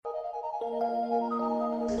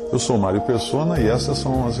Eu sou Mário Persona e essas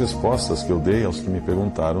são as respostas que eu dei aos que me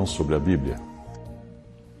perguntaram sobre a Bíblia.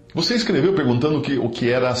 Você escreveu perguntando o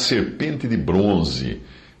que era a serpente de bronze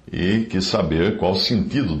e quis saber qual o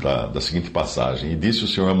sentido da seguinte passagem. E disse o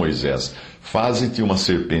Senhor a Moisés: faze-te uma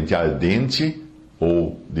serpente ardente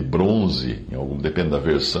ou de bronze, depende da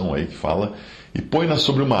versão aí que fala, e põe-na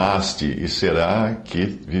sobre uma haste, e será que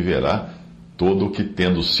viverá todo o que,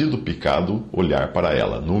 tendo sido picado, olhar para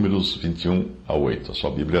ela. Números 21-8. A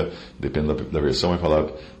sua Bíblia, depende da versão, vai falar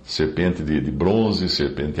serpente de bronze,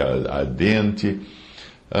 serpente ardente.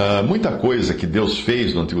 Muita coisa que Deus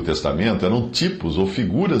fez no Antigo Testamento eram tipos ou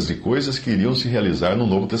figuras de coisas que iriam se realizar no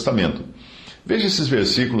Novo Testamento. Veja esses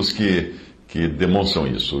versículos que demonstram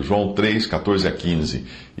isso. João 3, 14 a 15.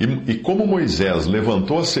 E como Moisés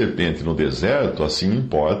levantou a serpente no deserto, assim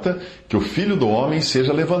importa que o Filho do Homem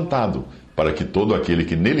seja levantado, para que todo aquele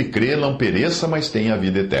que nele crê não pereça, mas tenha a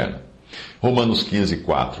vida eterna. Romanos 15,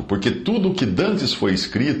 4. Porque tudo o que dantes foi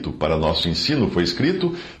escrito, para nosso ensino foi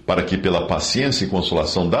escrito, para que pela paciência e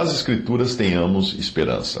consolação das Escrituras tenhamos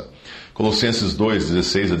esperança. Colossenses 2,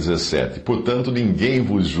 16 a 17. Portanto, ninguém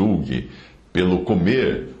vos julgue pelo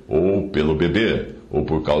comer ou pelo beber, ou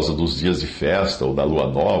por causa dos dias de festa, ou da lua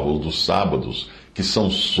nova, ou dos sábados, que são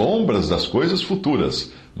sombras das coisas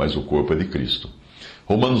futuras, mas o corpo é de Cristo.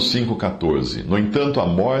 Romanos 5,14. No entanto, a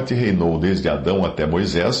morte reinou desde Adão até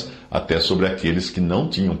Moisés, até sobre aqueles que não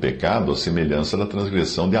tinham pecado, à semelhança da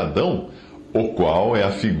transgressão de Adão, o qual é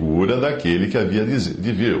a figura daquele que havia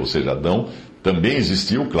de vir. Ou seja, Adão também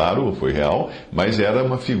existiu, claro, foi real, mas era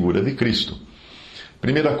uma figura de Cristo.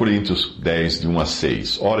 1 Coríntios 10, de 1 a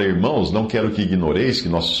 6. Ora, irmãos, não quero que ignoreis que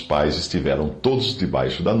nossos pais estiveram todos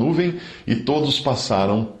debaixo da nuvem, e todos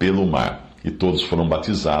passaram pelo mar. E todos foram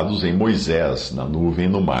batizados em Moisés, na nuvem e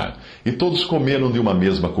no mar. E todos comeram de uma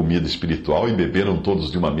mesma comida espiritual e beberam todos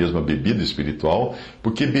de uma mesma bebida espiritual,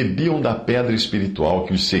 porque bebiam da pedra espiritual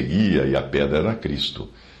que os seguia, e a pedra era Cristo.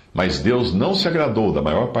 Mas Deus não se agradou da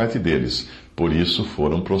maior parte deles, por isso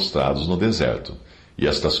foram prostrados no deserto. E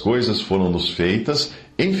estas coisas foram-nos feitas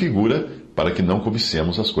em figura, para que não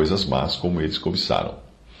cobicemos as coisas más como eles cobiçaram.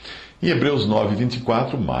 Em Hebreus 9,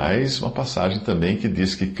 24, mais uma passagem também que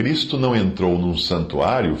diz que Cristo não entrou num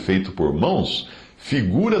santuário feito por mãos,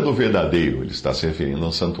 figura do verdadeiro. Ele está se referindo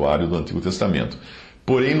ao santuário do Antigo Testamento.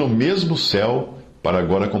 Porém, no mesmo céu, para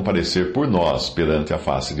agora comparecer por nós perante a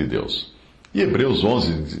face de Deus. E Hebreus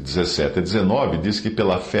 11, 17 a 19 diz que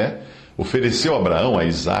pela fé ofereceu Abraão a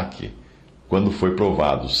Isaque, quando foi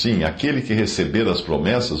provado. Sim, aquele que receber as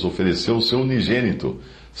promessas ofereceu o seu unigênito,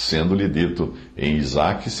 sendo-lhe dito: em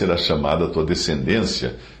Isaque será chamada a tua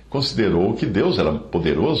descendência. Considerou que Deus era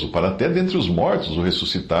poderoso para até dentre os mortos o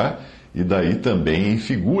ressuscitar, e daí também em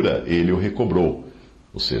figura ele o recobrou.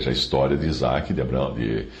 Ou seja, a história de Isaque, de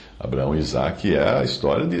Abraão e Isaque, é a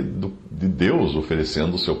história de Deus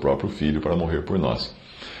oferecendo o seu próprio filho para morrer por nós.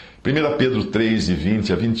 1 Pedro 3, de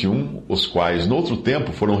 20 a 21, os quais, noutro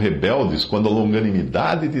tempo, foram rebeldes quando a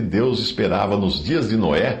longanimidade de Deus esperava nos dias de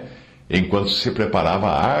Noé, enquanto se preparava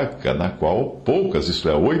a arca, na qual poucas, isto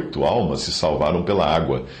é, 8 almas, se salvaram pela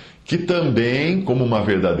água, que também, como uma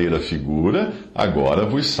verdadeira figura, agora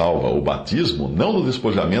vos salva, o batismo, não no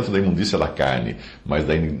despojamento da imundícia da carne, mas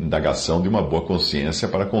da indagação de uma boa consciência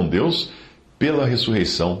para com Deus, pela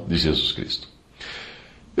ressurreição de Jesus Cristo.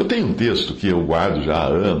 Eu tenho um texto que eu guardo já há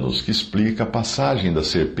anos, que explica a passagem da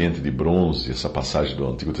serpente de bronze, essa passagem do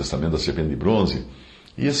Antigo Testamento da serpente de bronze,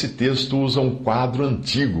 e esse texto usa um quadro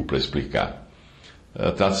antigo para explicar.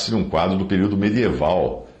 Trata-se de um quadro do período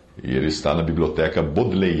medieval, e ele está na Biblioteca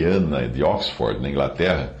Bodleiana de Oxford, na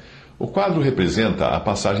Inglaterra. O quadro representa a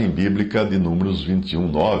passagem bíblica de Números 21,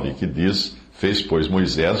 9, que diz: fez, pois,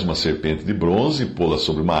 Moisés uma serpente de bronze, pô-la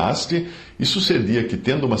sobre uma haste, e sucedia que,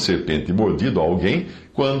 tendo uma serpente mordido a alguém,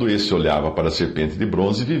 quando esse olhava para a serpente de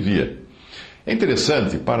bronze, vivia. É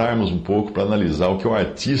interessante pararmos um pouco para analisar o que o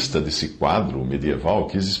artista desse quadro medieval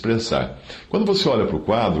quis expressar. Quando você olha para o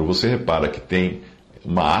quadro, você repara que tem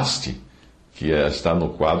uma haste, que está no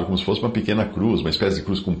quadro como se fosse uma pequena cruz, uma espécie de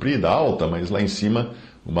cruz comprida, alta, mas lá em cima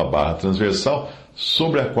uma barra transversal,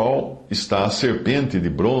 sobre a qual está a serpente de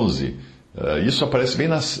bronze. Isso aparece bem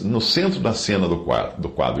no centro da cena do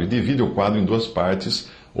quadro e divide o quadro em duas partes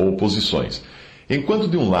ou posições. Enquanto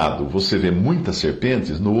de um lado você vê muitas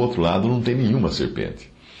serpentes, no outro lado não tem nenhuma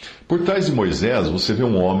serpente. Por trás de Moisés você vê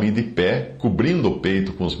um homem de pé, cobrindo o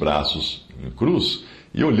peito com os braços em cruz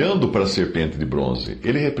e olhando para a serpente de bronze.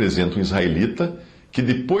 Ele representa um israelita que,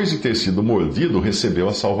 depois de ter sido mordido, recebeu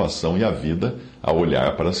a salvação e a vida ao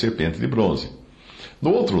olhar para a serpente de bronze.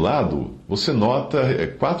 No outro lado, você nota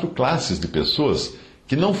 4 classes de pessoas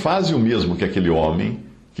que não fazem o mesmo que aquele homem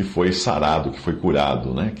que foi sarado, que foi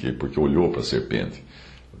curado, né? Porque olhou para a serpente.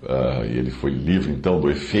 E ele foi livre, então, do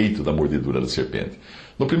efeito da mordedura da serpente.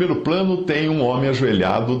 No primeiro plano, tem um homem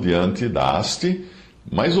ajoelhado diante da haste,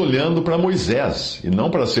 mas olhando para Moisés, e não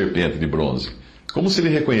para a serpente de bronze. Como se ele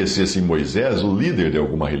reconhecesse em Moisés o líder de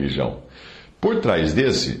alguma religião. Por trás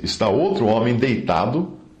desse está outro homem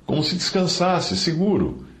deitado, como se descansasse,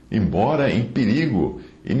 seguro, embora em perigo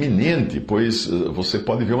iminente, pois você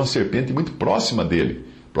pode ver uma serpente muito próxima dele,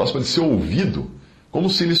 próxima de seu ouvido, como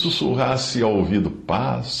se ele sussurrasse ao ouvido: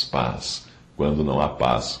 paz, paz, quando não há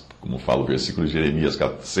paz, como fala o versículo de Jeremias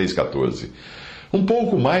 6,14. Um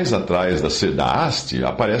pouco mais atrás da haste,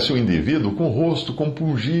 aparece um indivíduo com o rosto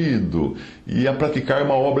compungido e a praticar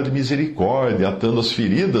uma obra de misericórdia, atando as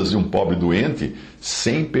feridas de um pobre doente,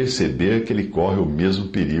 sem perceber que ele corre o mesmo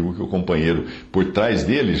perigo que o companheiro. Por trás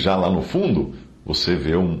dele, já lá no fundo, você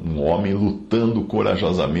vê um homem lutando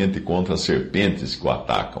corajosamente contra as serpentes que o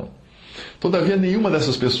atacam. Todavia, nenhuma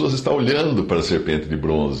dessas pessoas está olhando para a serpente de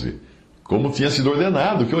bronze, como tinha sido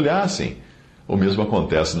ordenado que olhassem. O mesmo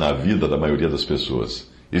acontece na vida da maioria das pessoas.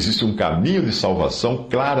 Existe um caminho de salvação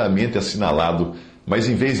claramente assinalado, mas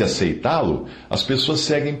em vez de aceitá-lo, as pessoas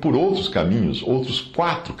seguem por outros caminhos, outros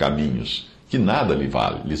 4 caminhos, que nada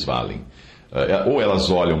lhes valem. Ou elas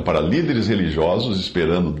olham para líderes religiosos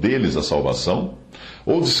esperando deles a salvação,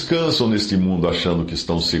 ou descansam neste mundo achando que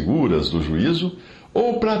estão seguras do juízo,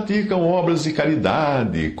 ou praticam obras de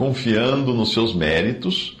caridade, confiando nos seus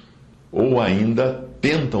méritos, ou ainda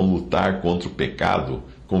tentam lutar contra o pecado,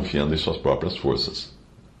 confiando em suas próprias forças.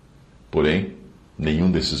 Porém, nenhum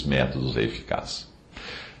desses métodos é eficaz.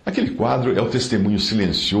 Aquele quadro é o testemunho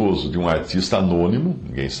silencioso de um artista anônimo,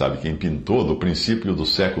 ninguém sabe quem pintou, do princípio do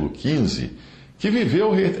século XV, que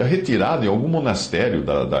viveu retirado em algum monastério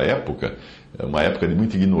da época, uma época de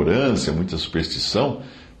muita ignorância, muita superstição,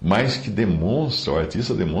 mas que o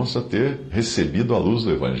artista demonstra ter recebido a luz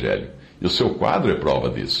do Evangelho. E o seu quadro é prova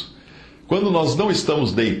disso. Quando nós não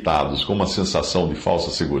estamos deitados com uma sensação de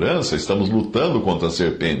falsa segurança, estamos lutando contra as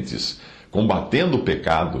serpentes, combatendo o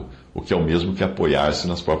pecado, o que é o mesmo que apoiar-se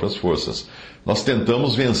nas próprias forças. Nós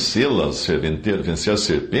tentamos vencê-las, vencer as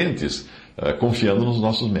serpentes, confiando nos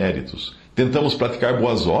nossos méritos. Tentamos praticar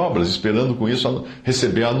boas obras, esperando com isso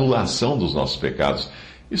receber a anulação dos nossos pecados.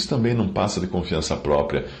 Isso também não passa de confiança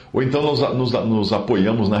própria. Ou então nos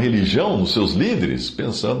apoiamos na religião, nos seus líderes,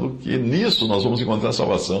 pensando que nisso nós vamos encontrar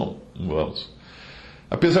salvação. Não vamos.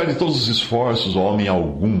 Apesar de todos os esforços, homem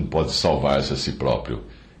algum pode salvar-se a si próprio.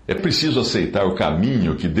 É preciso aceitar o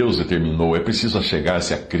caminho que Deus determinou, é preciso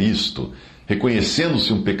achegar-se a Cristo,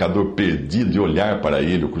 reconhecendo-se um pecador perdido e olhar para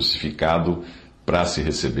Ele, o crucificado, para se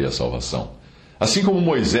receber a salvação. Assim como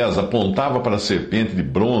Moisés apontava para a serpente de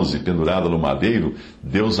bronze pendurada no madeiro,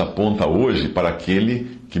 Deus aponta hoje para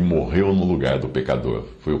aquele que morreu no lugar do pecador.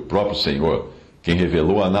 Foi o próprio Senhor quem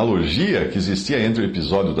revelou a analogia que existia entre o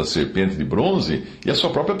episódio da serpente de bronze e a sua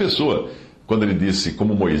própria pessoa, quando ele disse: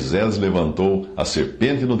 como Moisés levantou a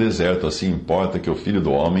serpente no deserto, assim importa que o Filho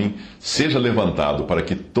do Homem seja levantado, para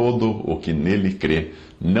que todo o que nele crê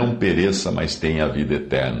não pereça, mas tenha a vida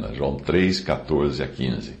eterna. João 3, 14 a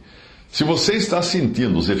 15. Se você está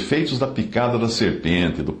sentindo os efeitos da picada da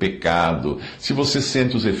serpente, do pecado, se você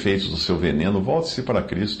sente os efeitos do seu veneno, volte-se para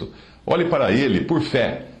Cristo. Olhe para Ele, por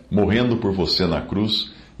fé, morrendo por você na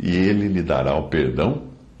cruz, e Ele lhe dará o perdão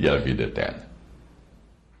e a vida eterna.